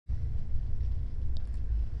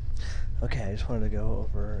Okay, I just wanted to go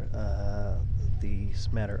over the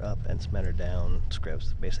smattrUp and smattrDown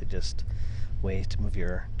scripts. Basically just ways to move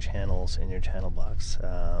your channels in your channel box.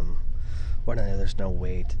 Ordinarily there's no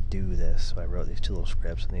way to do this, so I wrote these two little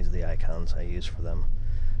scripts, and these are the icons I use for them.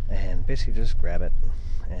 And basically just grab it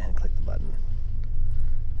and click the button.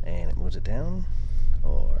 And it moves it down,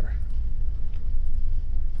 or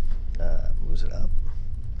moves it up.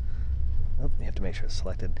 Oh, you have to make sure it's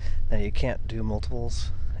selected. Now you can't do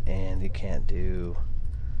multiples, and you can't do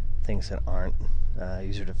things that aren't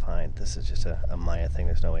user-defined. This is just a Maya thing.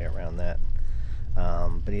 There's no way around that.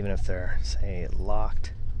 But even if they're, say,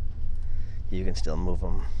 locked, you can still move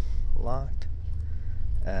them locked,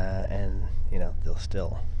 and they'll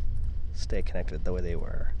still stay connected the way they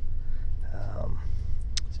were.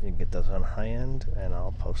 So you can get those on high end, and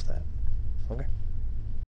I'll post that. Okay.